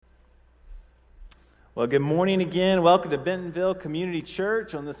Well, good morning again. Welcome to Bentonville Community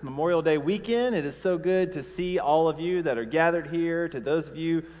Church on this Memorial Day weekend. It is so good to see all of you that are gathered here, to those of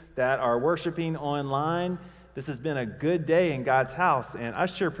you that are worshiping online. This has been a good day in God's house, and I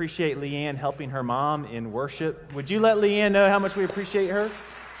sure appreciate Leanne helping her mom in worship. Would you let Leanne know how much we appreciate her?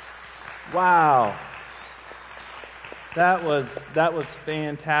 Wow. That was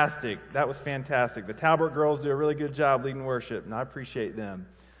fantastic. That was fantastic. The Talbert girls do a really good job leading worship, and I appreciate them.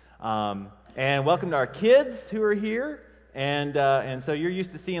 And welcome to our kids who are here. And so you're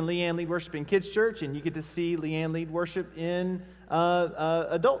used to seeing Leanne lead worship in kids' church, and you get to see Leanne lead worship in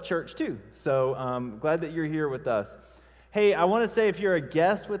adult church too. So glad that you're here with us. Hey, I want to say if you're a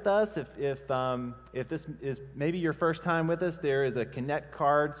guest with us, if this is maybe your first time with us, there is a Connect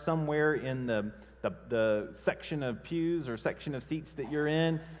card somewhere in the section of pews or section of seats that you're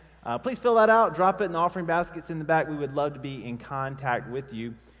in. Please fill that out. Drop it in the offering baskets in the back. We would love to be in contact with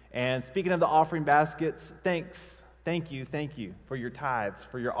you. And speaking of the offering baskets, thank you for your tithes,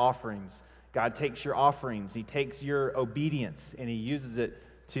 for your offerings. God takes your offerings, He takes your obedience, and He uses it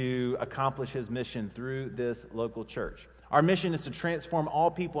to accomplish His mission through this local church. Our mission is to transform all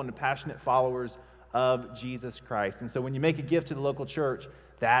people into passionate followers of Jesus Christ. And so when you make a gift to the local church,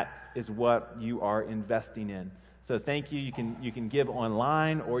 that is what you are investing in. So thank you. You can give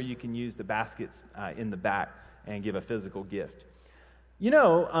online, or you can use the baskets in the back and give a physical gift. You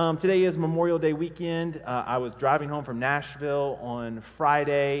know, today is Memorial Day weekend. I was driving home from Nashville on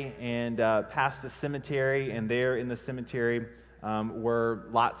Friday and passed the cemetery, and there in the cemetery were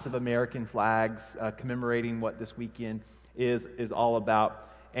lots of American flags commemorating what this weekend is all about.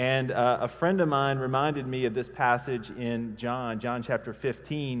 And a friend of mine reminded me of this passage in John chapter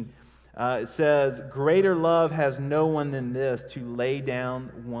 15. It says, "Greater love has no one than this, to lay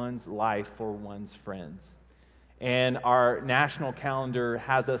down one's life for one's friends." And our national calendar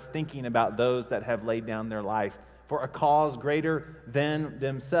has us thinking about those that have laid down their life for a cause greater than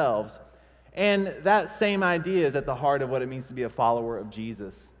themselves. And that same idea is at the heart of what it means to be a follower of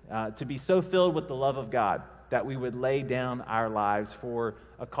Jesus, to be so filled with the love of God that we would lay down our lives for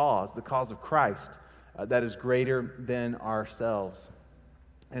a cause, the cause of Christ, that is greater than ourselves.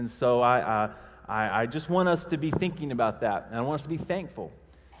 And so I just want us to be thinking about that, and I want us to be thankful.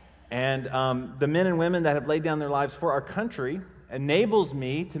 And the men and women that have laid down their lives for our country enables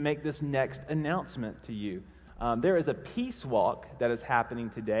me to make this next announcement to you. There is a peace walk that is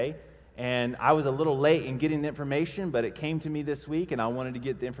happening today, and I was a little late in getting the information, but it came to me this week, and I wanted to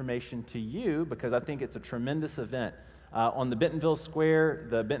get the information to you because I think it's a tremendous event. On the Bentonville Square,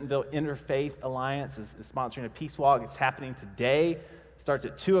 the Bentonville Interfaith Alliance is sponsoring a peace walk. It's happening today. It starts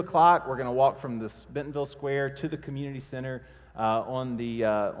at 2 o'clock. We're going to walk from this Bentonville Square to the community center. On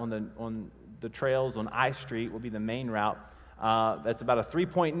the trails on I Street will be the main route. That's about a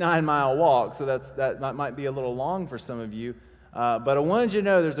 3.9 mile walk, so that might be a little long for some of you. But I wanted you to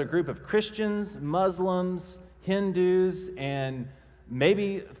know there's a group of Christians, Muslims, Hindus, and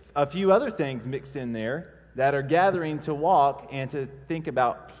maybe a few other things mixed in there that are gathering to walk and to think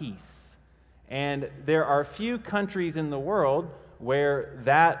about peace. And there are few countries in the world where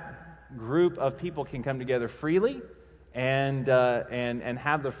that group of people can come together freely and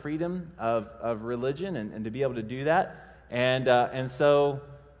have the freedom of religion and to be able to do that. And so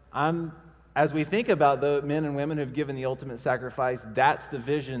as we think about the men and women who've given the ultimate sacrifice, that's the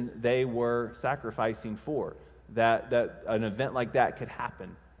vision they were sacrificing for, that an event like that could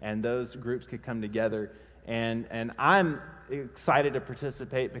happen and those groups could come together. And I'm excited to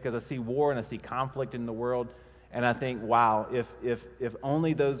participate because I see war and I see conflict in the world. And I think, wow, if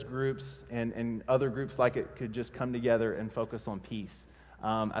only those groups and other groups like it could just come together and focus on peace.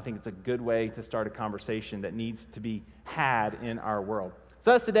 I think it's a good way to start a conversation that needs to be had in our world.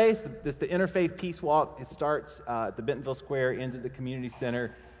 So that's today. It's the Interfaith Peace Walk. It starts at the Bentonville Square, ends at the community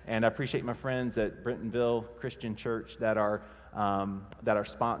center. And I appreciate my friends at Bentonville Christian Church that are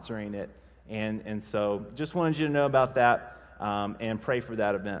sponsoring it. And so just wanted you to know about that and pray for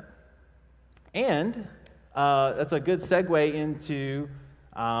that event. And that's a good segue into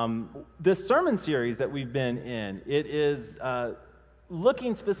this sermon series that we've been in. It is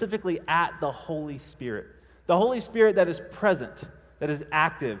looking specifically at the Holy Spirit. The Holy Spirit that is present, that is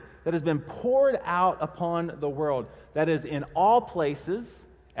active, that has been poured out upon the world, that is in all places,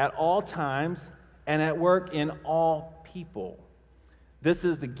 at all times, and at work in all people. This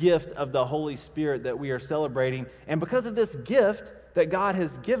is the gift of the Holy Spirit that we are celebrating. And because of this gift that God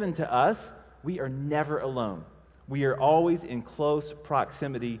has given to us, we are never alone. We are always in close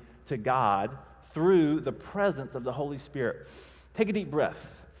proximity to God through the presence of the Holy Spirit. Take a deep breath.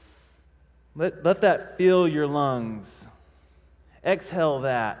 Let that fill your lungs. Exhale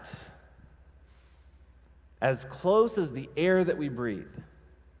that. as close as the air that we breathe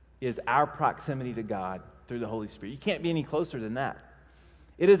is our proximity to God through the Holy Spirit. You can't be any closer than that.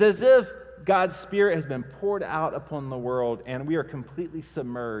 It is as if God's Spirit has been poured out upon the world and we are completely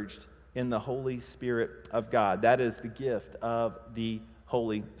submerged in the Holy Spirit of God. That is the gift of the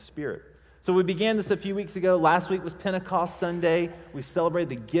Holy Spirit. So we began this a few weeks ago. Last week was Pentecost Sunday. We celebrated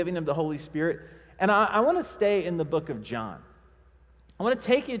the giving of the Holy Spirit. And I want to stay in the book of John. I want to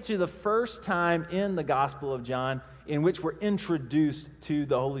take you to the first time in the Gospel of John in which we're introduced to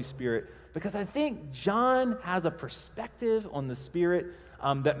the Holy Spirit, because I think John has a perspective on the Spirit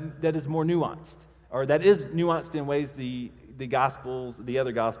that is more nuanced, or that is nuanced in ways the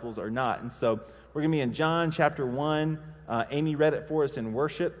other Gospels are not. And so we're going to be in John chapter 1. Amy read it for us in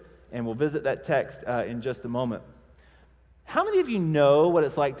worship, and we'll visit that text in just a moment. How many of you know what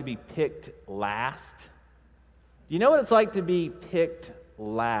it's like to be picked last? Do you know what it's like to be picked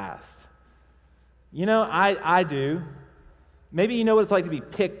last? You know, I do. Maybe you know what it's like to be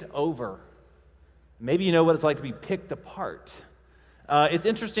picked over. Maybe you know what it's like to be picked apart. It's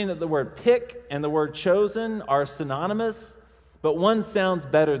interesting that the word pick and the word chosen are synonymous, but one sounds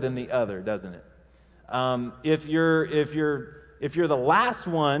better than the other, doesn't it? If you're the last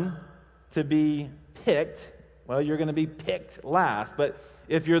one to be picked, well, you're going to be picked last. But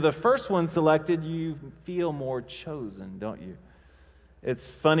if you're the first one selected, you feel more chosen, don't you? It's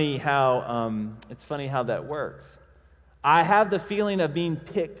funny how that works. I have the feeling of being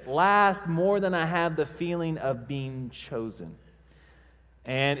picked last more than I have the feeling of being chosen.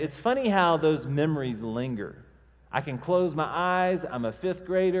 And it's funny how those memories linger. I can close my eyes. I'm a fifth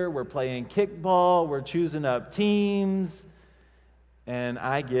grader. We're playing kickball. We're choosing up teams. And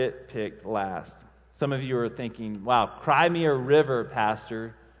I get picked last. Some of you are thinking, wow, cry me a river,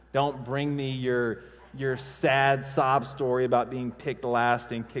 Pastor. Don't bring me your sad sob story about being picked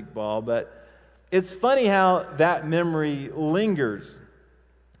last in kickball. But it's funny how that memory lingers.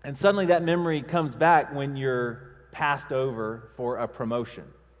 And suddenly that memory comes back when you're passed over for a promotion,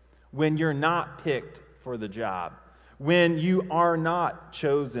 when you're not picked for the job, when you are not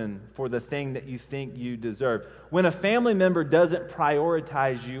chosen for the thing that you think you deserve, when a family member doesn't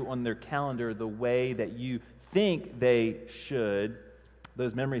prioritize you on their calendar the way that you think they should.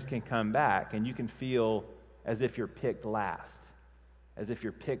 Those memories can come back and you can feel as if you're picked last, as if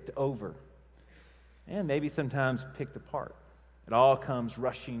you're picked over, and maybe sometimes picked apart. It all comes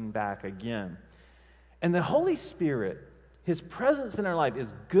rushing back again. And the Holy Spirit, His presence in our life,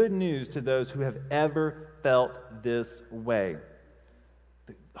 is good news to those who have ever felt this way.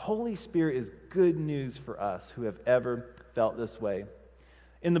 The Holy Spirit is good news for us who have ever felt this way.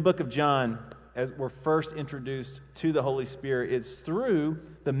 In the book of John, as we're first introduced to the Holy Spirit, it's through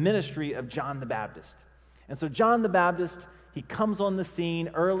the ministry of John the Baptist. And so John the Baptist, he comes on the scene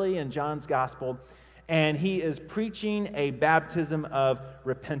early in John's gospel, and he is preaching a baptism of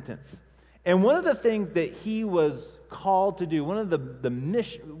repentance. And one of the things that he was called to do, one of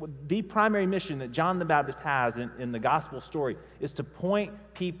the primary mission that John the Baptist has in the gospel story is to point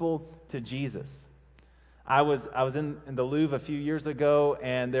people to Jesus. I was in the Louvre a few years ago,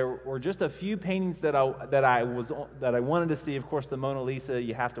 and there were just a few paintings that I wanted to see. Of course, the Mona Lisa,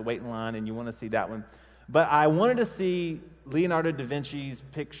 you have to wait in line, and you want to see that one. But I wanted to see Leonardo da Vinci's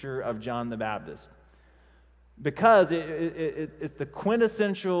picture of John the Baptist, because it's the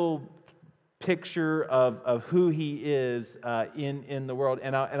quintessential picture of who he is in the world,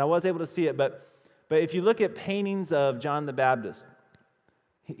 and I was able to see it. But if you look at paintings of John the Baptist,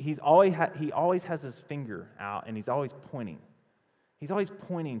 he always has his finger out, and he's always pointing. He's always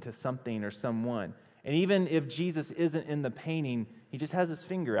pointing to something or someone. And even if Jesus isn't in the painting, he just has his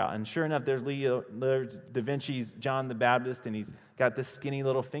finger out. And sure enough, there's Da Vinci's John the Baptist, and he's got this skinny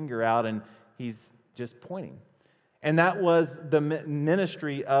little finger out, and he's just pointing. And that was the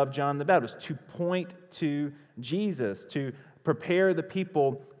ministry of John the Baptist, to point to Jesus, to prepare the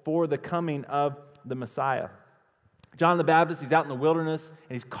people for the coming of the Messiah. John the Baptist, he's out in the wilderness,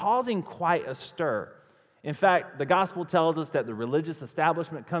 and he's causing quite a stir. In fact, the gospel tells us that the religious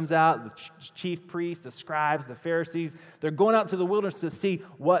establishment comes out, the chief priests, the scribes, the Pharisees, they're going out to the wilderness to see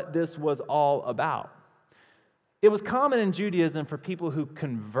what this was all about. It was common in Judaism for people who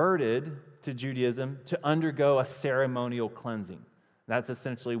converted to Judaism to undergo a ceremonial cleansing. That's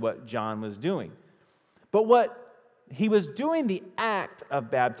essentially what John was doing. But he was doing the act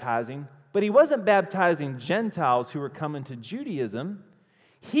of baptizing, but he wasn't baptizing Gentiles who were coming to Judaism.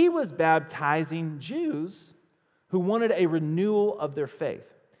 He was baptizing Jews who wanted a renewal of their faith.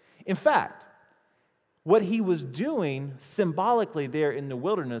 In fact, what he was doing symbolically there in the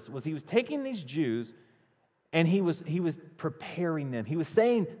wilderness was he was taking these Jews And he was preparing them. He was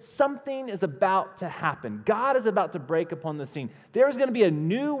saying something is about to happen. God is about to break upon the scene. There's going to be a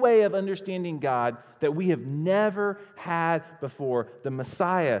new way of understanding God that we have never had before. The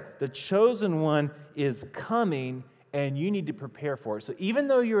Messiah, the chosen one, is coming, and you need to prepare for it. So even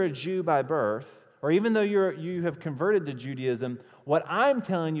though you're a Jew by birth, or even though you have converted to Judaism, what I'm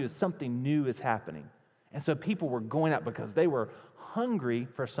telling you is something new is happening. And so people were going out because they were hungry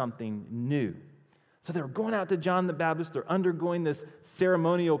for something new. So they were going out to John the Baptist. They're undergoing this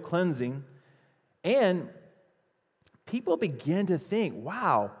ceremonial cleansing. And people began to think,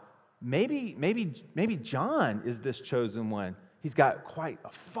 wow, maybe John is this chosen one. He's got quite a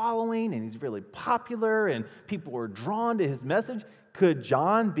following, and he's really popular, and people were drawn to his message. Could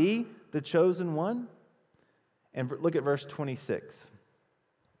John be the chosen one? And look at verse 26.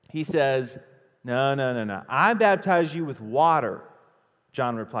 He says, No. I baptize you with water,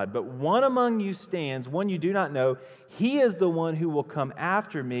 John replied, but one among you stands, one you do not know. He is the one who will come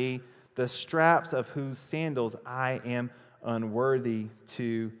after me, the straps of whose sandals I am unworthy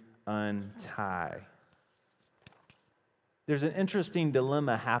to untie. There's an interesting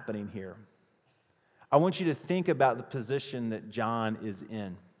dilemma happening here. I want you to think about the position that John is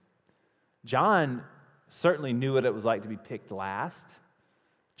in. John certainly knew what it was like to be picked last.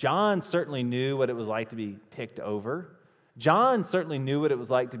 John certainly knew what it was like to be picked over. John certainly knew what it was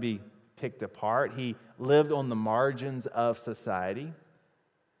like to be picked apart. He lived on the margins of society.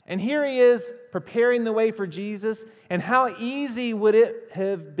 And here he is preparing the way for Jesus. And how easy would it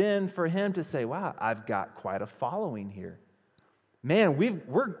have been for him to say, wow, I've got quite a following here. Man,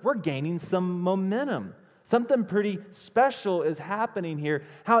 we're gaining some momentum. Something pretty special is happening here.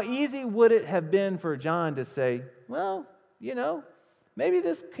 How easy would it have been for John to say, well, maybe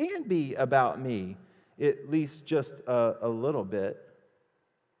this can be about me, at least just a little bit.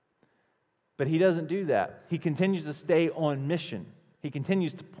 But he doesn't do that. He continues to stay on mission. He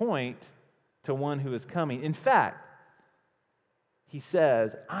continues to point to one who is coming. In fact, he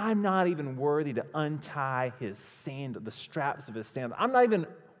says, I'm not even worthy to untie his sandal, the straps of his sandal. I'm not even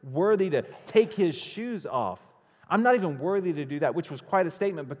worthy to take his shoes off. I'm not even worthy to do that, which was quite a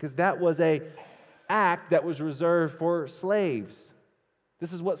statement because that was an act that was reserved for slaves.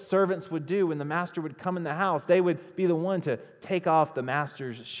 This is what servants would do when the master would come in the house. They would be the one to take off the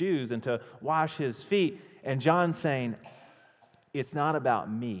master's shoes and to wash his feet. And John's saying, it's not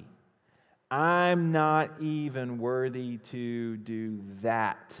about me. I'm not even worthy to do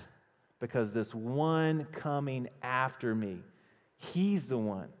that because this one coming after me, he's the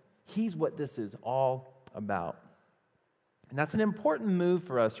one. He's what this is all about. And that's an important move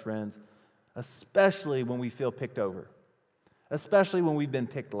for us, friends, especially when we feel picked over, especially when we've been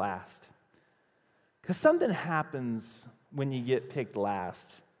picked last. Because something happens when you get picked last.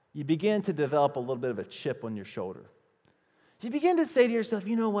 You begin to develop a little bit of a chip on your shoulder. You begin to say to yourself,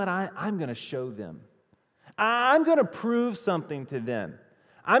 you know what, I'm going to show them. I'm going to prove something to them.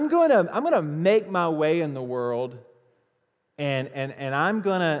 I'm going to make my way in the world, and I'm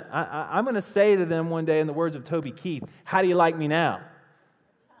going to say to them one day in the words of Toby Keith, how do you like me now?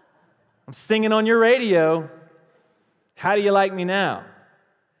 I'm singing on your radio. How do you like me now?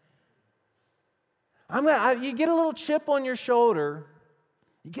 You get a little chip on your shoulder.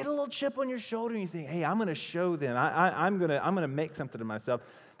 You get a little chip on your shoulder and you think, hey, I'm going to show them. I'm going to make something of myself.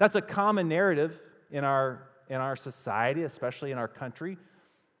 That's a common narrative in our society, especially in our country.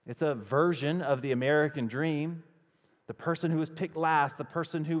 It's a version of the American dream. The person who was picked last, the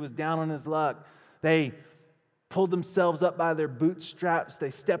person who was down on his luck, they pulled themselves up by their bootstraps.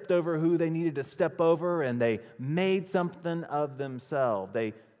 They stepped over who they needed to step over, and they made something of themselves.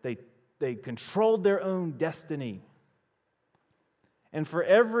 They controlled their own destiny. And for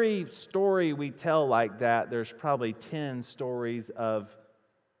every story we tell like that, there's probably 10 stories that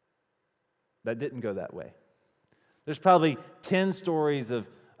didn't go that way. There's probably 10 stories of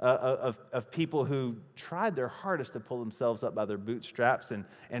people who tried their hardest to pull themselves up by their bootstraps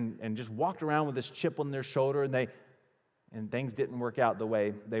and just walked around with this chip on their shoulder, and things didn't work out the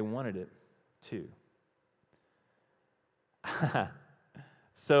way they wanted it to.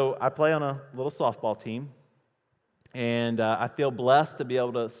 So I play on a little softball team. And I feel blessed to be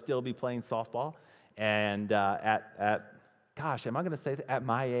able to still be playing softball. And gosh, am I going to say that at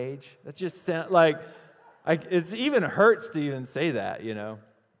my age? That just sounds like it even hurts to even say that,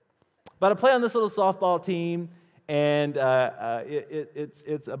 But I play on this little softball team, and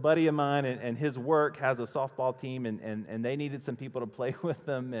it's a buddy of mine, and his work has a softball team, and they needed some people to play with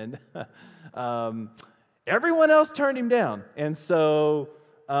them, and everyone else turned him down. And so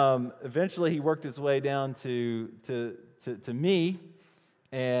eventually he worked his way down to me,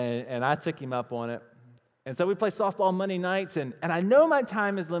 and I took him up on it. And so we play softball Monday nights, and I know my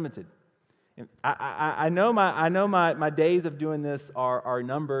time is limited. I know my days of doing this are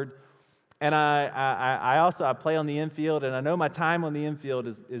numbered, and I play on the infield, and I know my time on the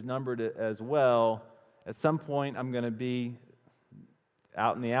infield is numbered as well. At some point, I'm going to be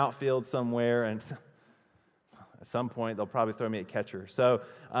out in the outfield somewhere, and at some point they'll probably throw me at catcher. So,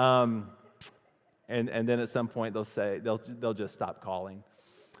 and then at some point they'll just stop calling.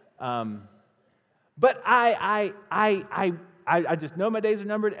 But I just know my days are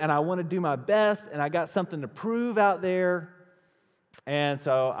numbered, and I want to do my best, and I got something to prove out there. And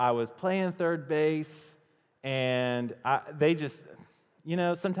so I was playing third base, and they just,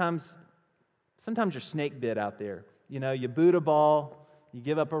 sometimes you're snake bit out there. You boot a ball, you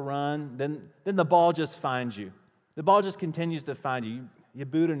give up a run, then the ball just finds you. The ball just continues to find you. You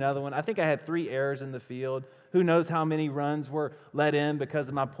boot another one. I think I had 3 errors in the field. Who knows how many runs were let in because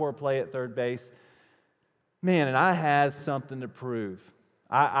of my poor play at third base. Man, and I had something to prove.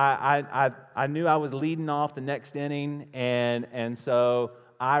 I knew I was leading off the next inning, and so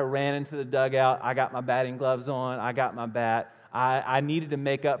I ran into the dugout. I got my batting gloves on. I got my bat. I needed to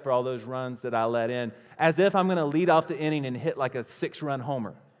make up for all those runs that I let in, as if I'm going to lead off the inning and hit like a 6-run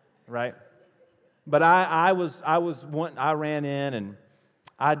homer, right? But I ran in and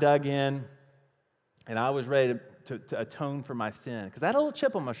I dug in, and I was ready to atone for my sin because I had a little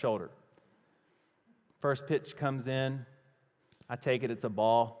chip on my shoulder. First pitch comes in, I take it, it's a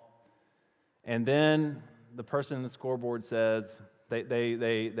ball, and then the person in the scoreboard says,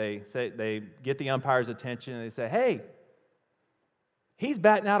 they get the umpire's attention, and they say, "Hey, he's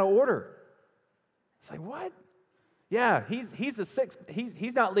batting out of order." It's like, what? Yeah, he's the sixth.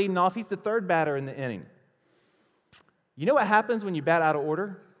 He's not leading off. He's the third batter in the inning. You know what happens when you bat out of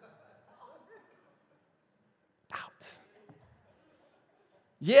order? Out.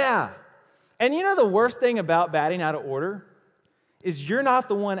 Yeah. And the worst thing about batting out of order is you're not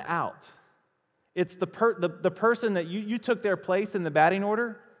the one out. It's the person that you took their place in the batting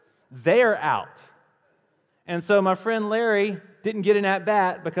order, they're out. And so my friend Larry didn't get an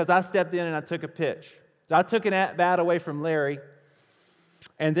at-bat because I stepped in and I took a pitch. So I took an at-bat away from Larry.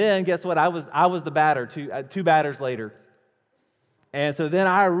 And then guess what? I was the batter 2 batters later. And so then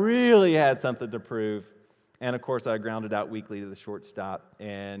I really had something to prove. And of course I grounded out weakly to the shortstop.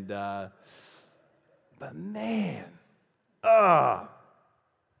 And but man, now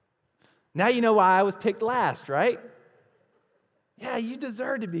you know why I was picked last, right? Yeah, you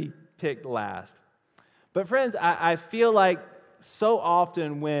deserve to be picked last. But friends, I feel like so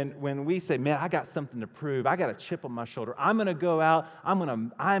often when we say, "Man, I got something to prove. I got a chip on my shoulder. I'm going to go out. I'm going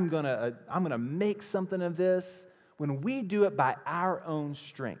to make something of this." When we do it by our own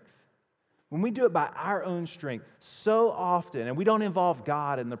strength, so often, and we don't involve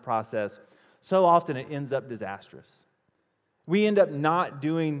God in the process, so often it ends up disastrous. We end up not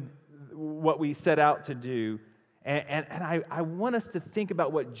doing what we set out to do. And I want us to think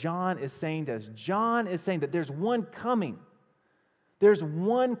about what John is saying to us. John is saying that there's one coming. There's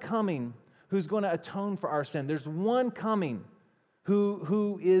one coming who's going to atone for our sin. There's one coming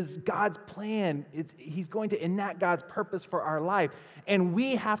who is God's plan. He's going to enact God's purpose for our life. And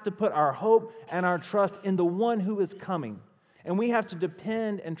we have to put our hope and our trust in the one who is coming. And we have to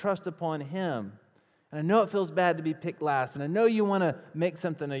depend and trust upon Him. And I know it feels bad to be picked last. And I know you want to make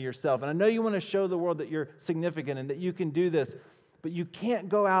something of yourself. And I know you want to show the world that you're significant and that you can do this. But you can't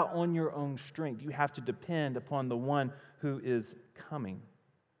go out on your own strength. You have to depend upon the one who is coming.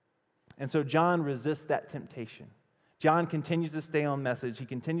 And so John resists that temptation. John continues to stay on message. He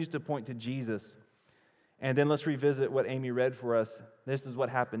continues to point to Jesus. And then let's revisit what Amy read for us. This is what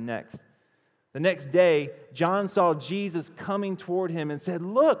happened next. The next day, John saw Jesus coming toward him and said,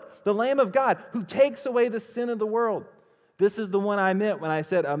 "Look, the Lamb of God who takes away the sin of the world. This is the one I meant when I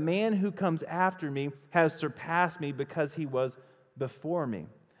said, a man who comes after me has surpassed me because he was before me.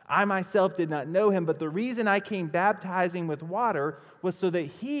 I myself did not know him, but the reason I came baptizing with water was so that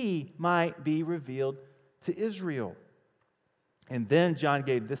he might be revealed to Israel." And then John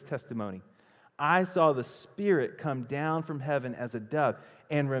gave this testimony. "I saw the Spirit come down from heaven as a dove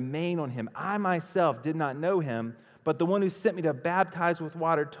and remain on him. I myself did not know him, but the one who sent me to baptize with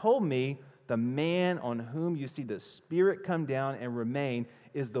water told me, the man on whom you see the Spirit come down and remain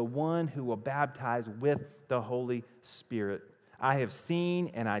is the one who will baptize with the Holy Spirit. I have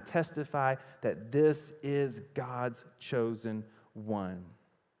seen and I testify that this is God's chosen one."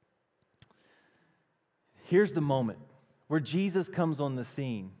 Here's the moment where Jesus comes on the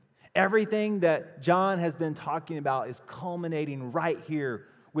scene. Everything that John has been talking about is culminating right here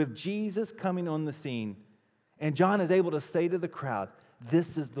with Jesus coming on the scene. And John is able to say to the crowd,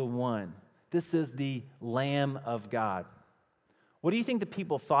 "This is the one. This is the Lamb of God. What do you think the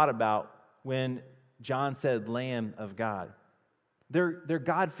people thought about when John said Lamb of God? They're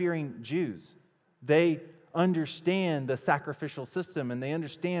God-fearing Jews. They understand the sacrificial system, and they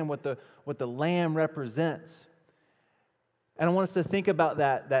understand what the lamb represents. And I want us to think about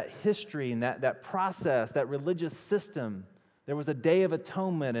that history and that process, that religious system. There was a Day of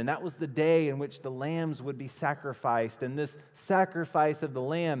Atonement, and that was the day in which the lambs would be sacrificed. And this sacrifice of the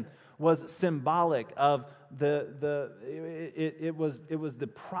lamb was symbolic of it was the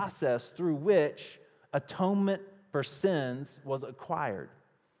process through which atonement for sins was acquired.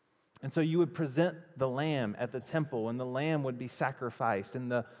 And so you would present the lamb at the temple, and the lamb would be sacrificed, and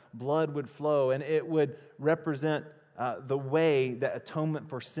the blood would flow, and it would represent the way that atonement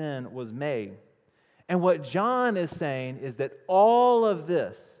for sin was made. And what John is saying is that all of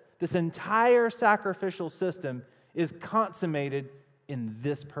this entire sacrificial system is consummated in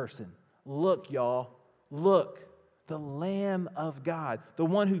this person. Look, y'all, look, the Lamb of God, the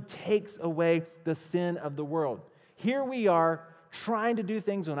one who takes away the sin of the world. Here we are trying to do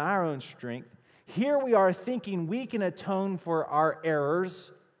things on our own strength. Here we are thinking we can atone for our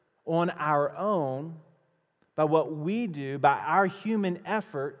errors on our own by what we do, by our human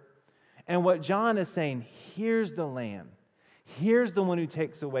effort. And what John is saying, here's the Lamb. Here's the one who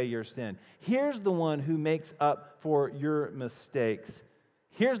takes away your sin. Here's the one who makes up for your mistakes.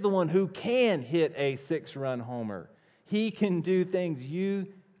 Here's the one who can hit a 6-run homer. He can do things you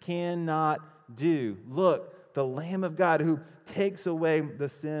cannot do. Look, the Lamb of God who takes away the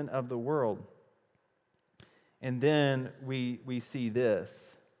sin of the world. And then we see this.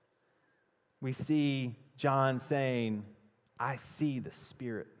 We see John saying, I see the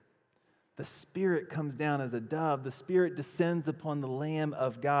Spirit. The Spirit comes down as a dove. The Spirit descends upon the Lamb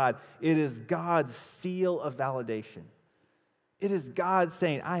of God. It is God's seal of validation. It is God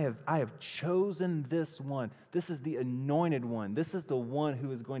saying, I have chosen this one. This is the anointed one. This is the one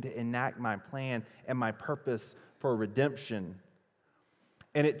who is going to enact my plan and my purpose for redemption.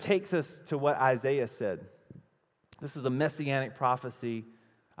 And it takes us to what Isaiah said. This is a messianic prophecy.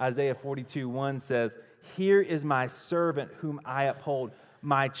 Isaiah 42:1 says, Here is my servant whom I uphold,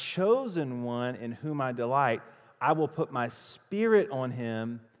 my chosen one in whom I delight. I will put my Spirit on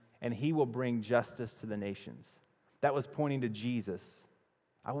him, and he will bring justice to the nations. That was pointing to Jesus.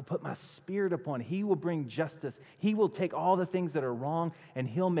 I will put my Spirit upon him. He will bring justice. He will take all the things that are wrong, and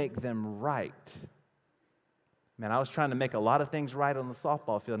he'll make them right. Man, I was trying to make a lot of things right on the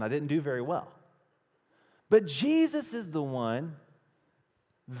softball field, and I didn't do very well. But Jesus is the one,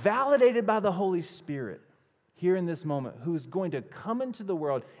 validated by the Holy Spirit, here in this moment, who's going to come into the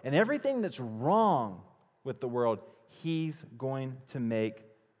world, and everything that's wrong with the world, he's going to make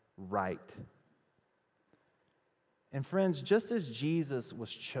right. And friends, just as Jesus was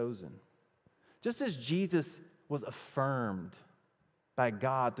chosen, just as Jesus was affirmed by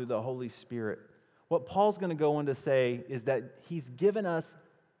God through the Holy Spirit, what Paul's going to go on to say is that he's given us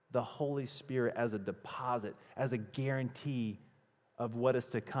the Holy Spirit as a deposit, as a guarantee of what is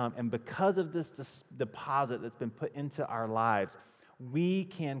to come. And because of this deposit that's been put into our lives, we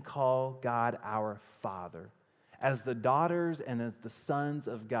can call God our Father. As the daughters and as the sons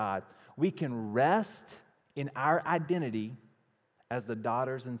of God, we can rest in our identity as the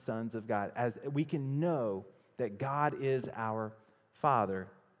daughters and sons of God, as we can know that God is our Father.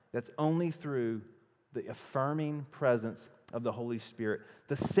 That's only through the affirming presence of the Holy Spirit.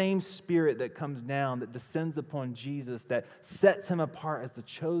 The same Spirit that comes down, that descends upon Jesus, that sets him apart as the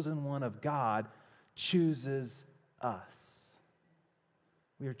chosen one of God, chooses us.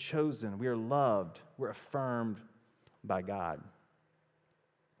 We are chosen, we are loved, we're affirmed by God.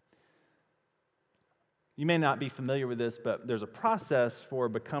 You may not be familiar with this, but there's a process for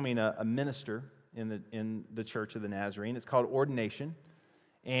becoming a minister in the Church of the Nazarene. It's called ordination,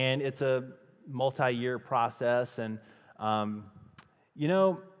 and it's a multi-year process. And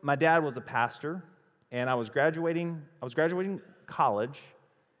my dad was a pastor, and I was graduating college,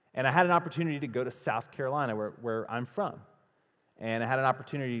 and I had an opportunity to go to South Carolina, where I'm from, and I had an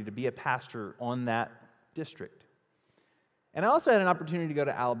opportunity to be a pastor on that district. And I also had an opportunity to go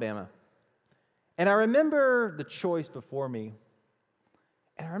to Alabama. And I remember the choice before me,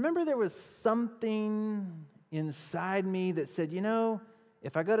 and I remember there was something inside me that said,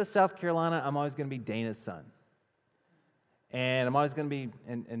 if I go to South Carolina, I'm always going to be Dana's son. And I'm always going to be,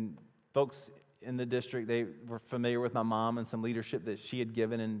 and folks in the district, they were familiar with my mom and some leadership that she had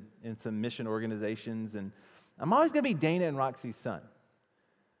given in some mission organizations. And I'm always going to be Dana and Roxy's son.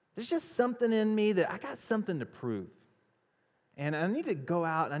 There's just something in me that I got something to prove. And I need to go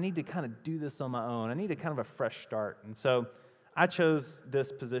out and I need to kind of do this on my own. I need a kind of a fresh start. And so I chose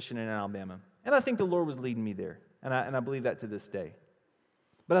this position in Alabama. And I think the Lord was leading me there. And I believe that to this day.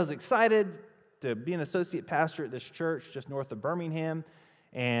 But I was excited to be an associate pastor at this church just north of Birmingham.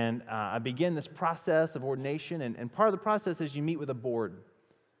 And I began this process of ordination. And part of the process is you meet with a board.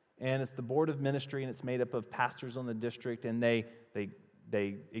 And it's the board of ministry, and it's made up of pastors on the district. And they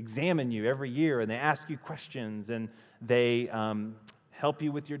examine you every year, and they ask you questions, and they help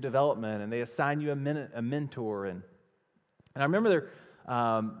you with your development, and they assign you a mentor. And I remember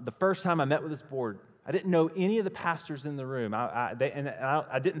the first time I met with this board, I didn't know any of the pastors in the room. I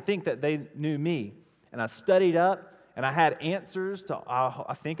didn't think that they knew me. And I studied up, and I had answers to,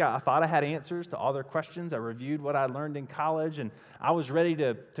 I thought I had answers to all their questions. I reviewed what I learned in college, and I was ready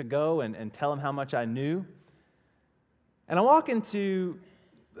to go and tell them how much I knew. And I walk into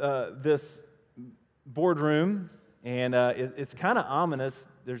this boardroom, and it's kind of ominous.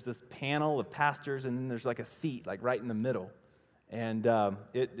 There's this panel of pastors, and then there's like a seat like right in the middle. And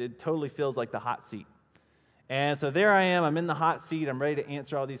it totally feels like the hot seat. And so there I am. I'm in the hot seat. I'm ready to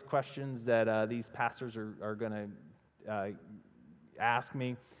answer all these questions that these pastors are going to ask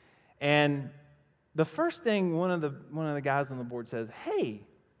me. And the first thing one of the guys on the board says, "Hey,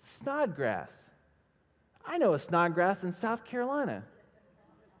 Snodgrass. I know a Snodgrass in South Carolina.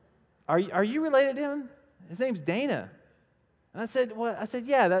 Are you related to him? His name's Dana." And I said, "Well," I said,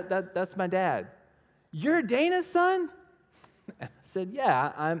 "Yeah, that's my dad." "You're Dana's son?" I said,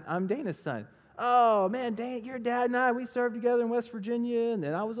 "Yeah, I'm Dana's son." "Oh man, Dana, your dad and I, we served together in West Virginia, and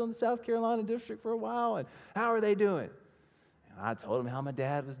then I was on the South Carolina district for a while, and how are they doing?" And I told him how my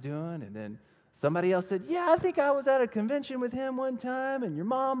dad was doing, and then somebody else said, "Yeah, I think I was at a convention with him one time, and your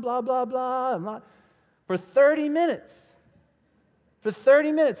mom, blah, blah, blah." For 30 minutes. For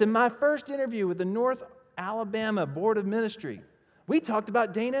 30 minutes, in my first interview with the North Alabama Board of Ministry, we talked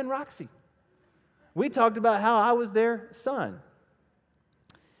about Dana and Roxy. We talked about how I was their son.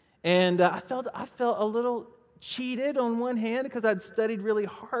 And I felt a little cheated on one hand because I'd studied really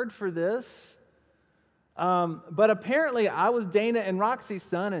hard for this. But apparently I was Dana and Roxy's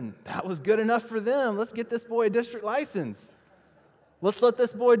son, and that was good enough for them. Let's get this boy a district license. Let's let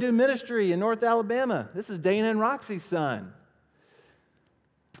this boy do ministry in North Alabama. This is Dana and Roxy's son.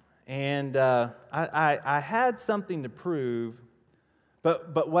 And I had something to prove,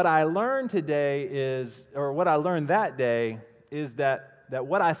 but what I learned today is, or what I learned that day, is that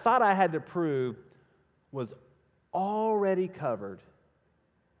what I thought I had to prove was already covered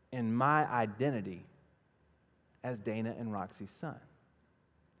in my identity as Dana and Roxy's son.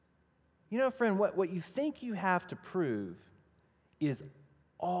 You know, friend, what you think you have to prove is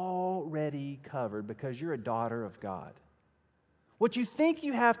already covered because you're a daughter of God. What you think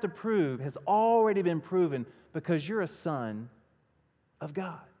you have to prove has already been proven because you're a son of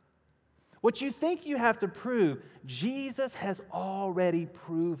God. What you think you have to prove, Jesus has already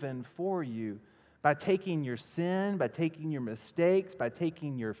proven for you by taking your sin, by taking your mistakes, by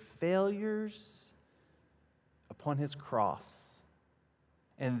taking your failures upon His cross.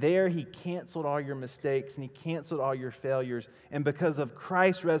 And there He canceled all your mistakes and He canceled all your failures. And because of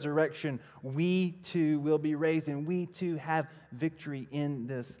Christ's resurrection, we too will be raised and we too have victory in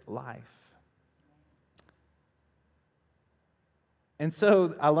this life. And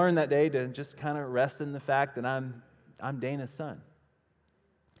so I learned that day to just kind of rest in the fact that I'm Dana's son.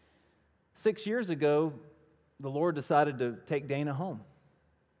 6 years ago, the Lord decided to take Dana home.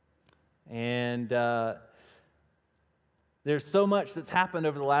 And there's so much that's happened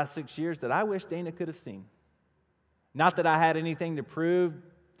over the last 6 years that I wish Dana could have seen. Not that I had anything to prove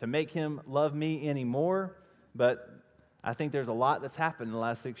to make him love me anymore, but I think there's a lot that's happened in the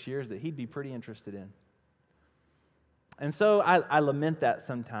last 6 years that he'd be pretty interested in. And so I lament that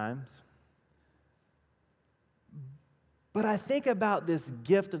sometimes. But I think about this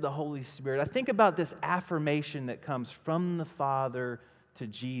gift of the Holy Spirit. I think about this affirmation that comes from the Father to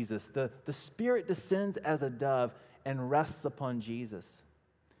Jesus. The Spirit descends as a dove and rests upon Jesus.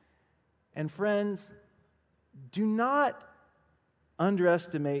 And friends, do not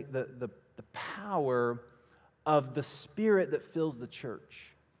underestimate the power of the Spirit that fills the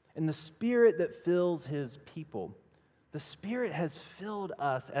church and the Spirit that fills His people. The Spirit has filled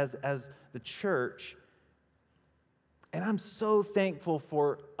us as the church, and I'm so thankful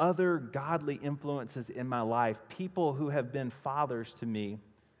for other godly influences in my life, people who have been fathers to me,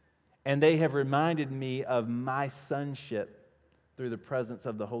 and they have reminded me of my sonship through the presence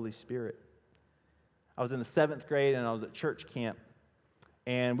of the Holy Spirit. I was in the 7th grade, and I was at church camp,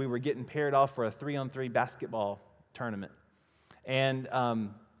 and we were getting paired off for a 3-on-3 basketball tournament. And,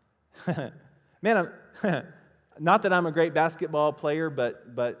 man, not that I'm a great basketball player, but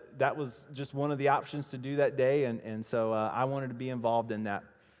that was just one of the options to do that day, and so I wanted to be involved in that.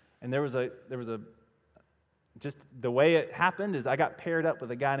 And there was a just the way it happened is I got paired up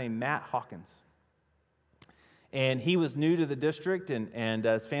with a guy named Matt Hawkins. And he was new to the district, and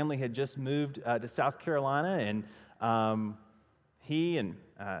his family had just moved to South Carolina, and he and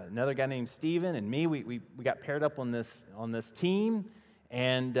another guy named Steven and me, we got paired up on this team,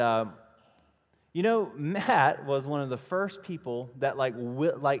 and Matt was one of the first people that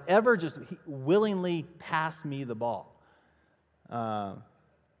ever just willingly passed me the ball.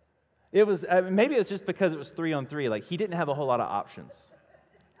 It was maybe it was just because it was 3-on-3, like he didn't have a whole lot of options.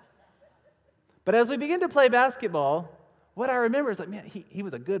 But as we began to play basketball, what I remember is like, man, he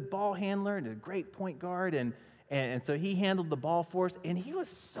was a good ball handler and a great point guard, and so he handled the ball for us, and he was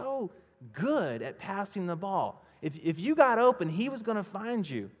so good at passing the ball. If you got open, he was going to find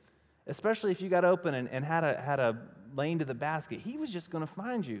you, especially if you got open and had a lane to the basket. He was just going to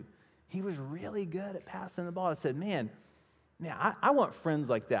find you. He was really good at passing the ball. I said, man, I want friends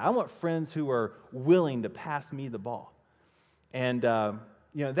like that. I want friends who are willing to pass me the ball. And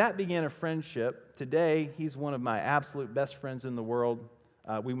that began a friendship. Today, he's one of my absolute best friends in the world.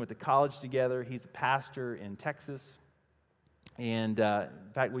 We went to college together. He's a pastor in Texas. And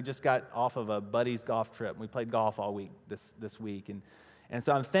in fact, we just got off of a buddy's golf trip. We played golf all week this week. And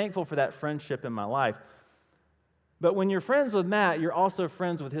so I'm thankful for that friendship in my life. But when you're friends with Matt, you're also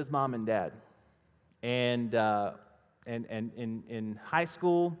friends with his mom and dad. And in high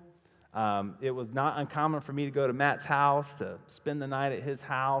school, it was not uncommon for me to go to Matt's house, to spend the night at his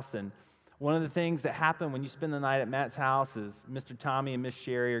house. And one of the things that happen when you spend the night at Matt's house is Mr. Tommy and Miss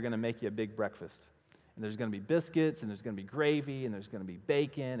Sherry are going to make you a big breakfast. And there's going to be biscuits, and there's going to be gravy, and there's going to be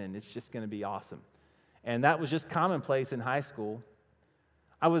bacon, and it's just going to be awesome. And that was just commonplace in high school.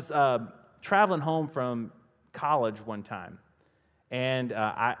 I was traveling home from college one time, and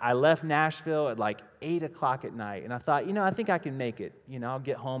I left Nashville at like 8 o'clock at night, and I thought, I think I can make it. I'll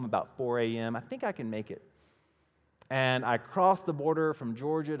get home about 4 a.m. I think I can make it. And I crossed the border from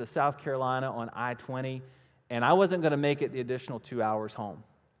Georgia to South Carolina on I-20, and I wasn't going to make it the additional 2 hours home.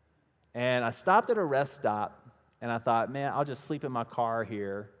 And I stopped at a rest stop, and I thought, man, I'll just sleep in my car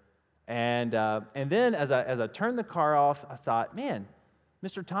here. And then as I turned the car off, I thought, man,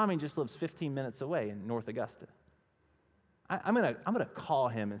 Mr. Tommy just lives 15 minutes away in North Augusta. I'm gonna call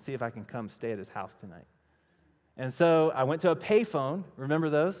him and see if I can come stay at his house tonight. And so I went to a payphone. Remember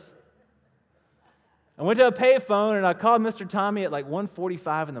those? I went to a payphone and I called Mr. Tommy at like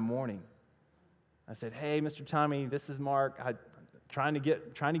 1:45 in the morning. I said, "Hey, Mr. Tommy, this is Mark. I'm trying to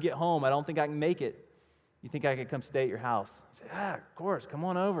get home. I don't think I can make it. You think I could come stay at your house?" He said, "Of course. Come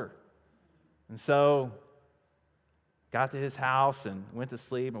on over." And so got to his house and went to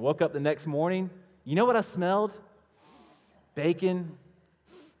sleep and woke up the next morning. You know what I smelled? Bacon,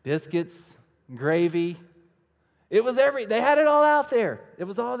 biscuits, gravy. It was they had it all out there. It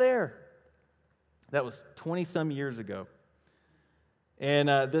was all there. That was 20-some years ago. And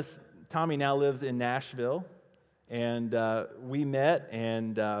Tommy now lives in Nashville. And we met,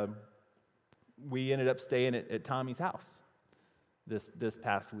 and we ended up staying at Tommy's house this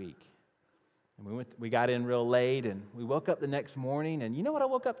past week. And we got in real late, and we woke up the next morning, and you know what I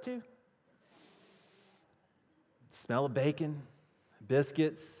woke up to? Smell of bacon,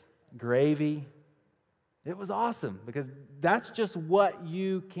 biscuits, gravy. It was awesome, because that's just what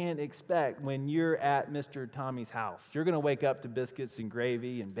you can expect when you're at Mr. Tommy's house. You're going to wake up to biscuits and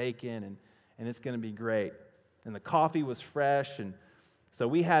gravy and bacon, and it's going to be great. And the coffee was fresh, and so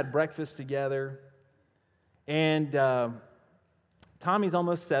we had breakfast together. And Tommy's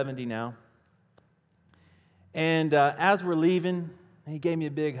almost 70 now. And as we're leaving, he gave me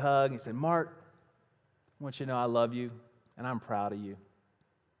a big hug. He said, "Mark, I want you to know I love you, and I'm proud of you.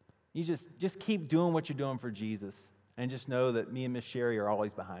 You just keep doing what you're doing for Jesus, and just know that me and Miss Sherry are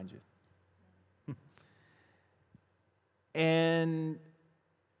always behind you." And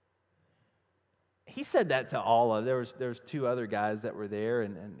he said that to all of there was two other guys that were there,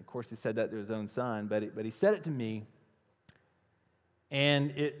 and of course he said that to his own son, but he said it to me,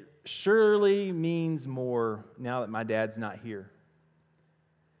 and it surely means more now that my dad's not here.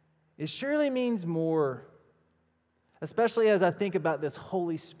 It surely means more, especially as I think about this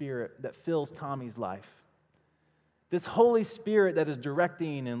Holy Spirit that fills Tommy's life. This Holy Spirit that is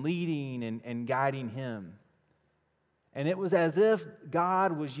directing and leading and guiding him. And it was as if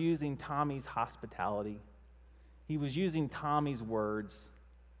God was using Tommy's hospitality. He was using Tommy's words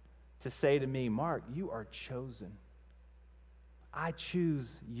to say to me, "Mark, you are chosen. I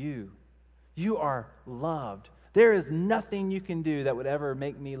choose you. You are loved. There is nothing you can do that would ever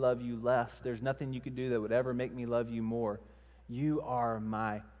make me love you less. There's nothing you can do that would ever make me love you more. You are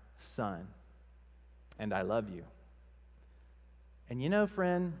my son, and I love you. And you know,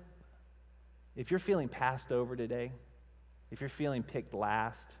 friend, if you're feeling passed over today, if you're feeling picked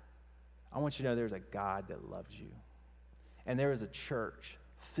last, I want you to know there's a God that loves you. And there is a church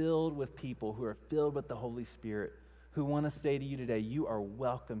filled with people who are filled with the Holy Spirit who want to say to you today, you are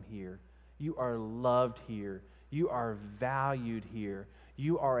welcome here. You are loved here. You are valued here.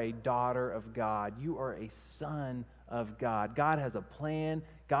 You are a daughter of God. You are a son of God. God has a plan.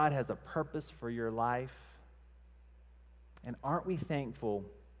 God has a purpose for your life. And aren't we thankful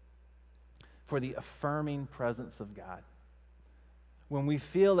for the affirming presence of God? When we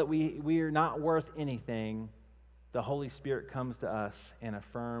feel that we are not worth anything, the Holy Spirit comes to us and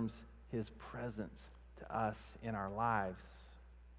affirms his presence to us in our lives.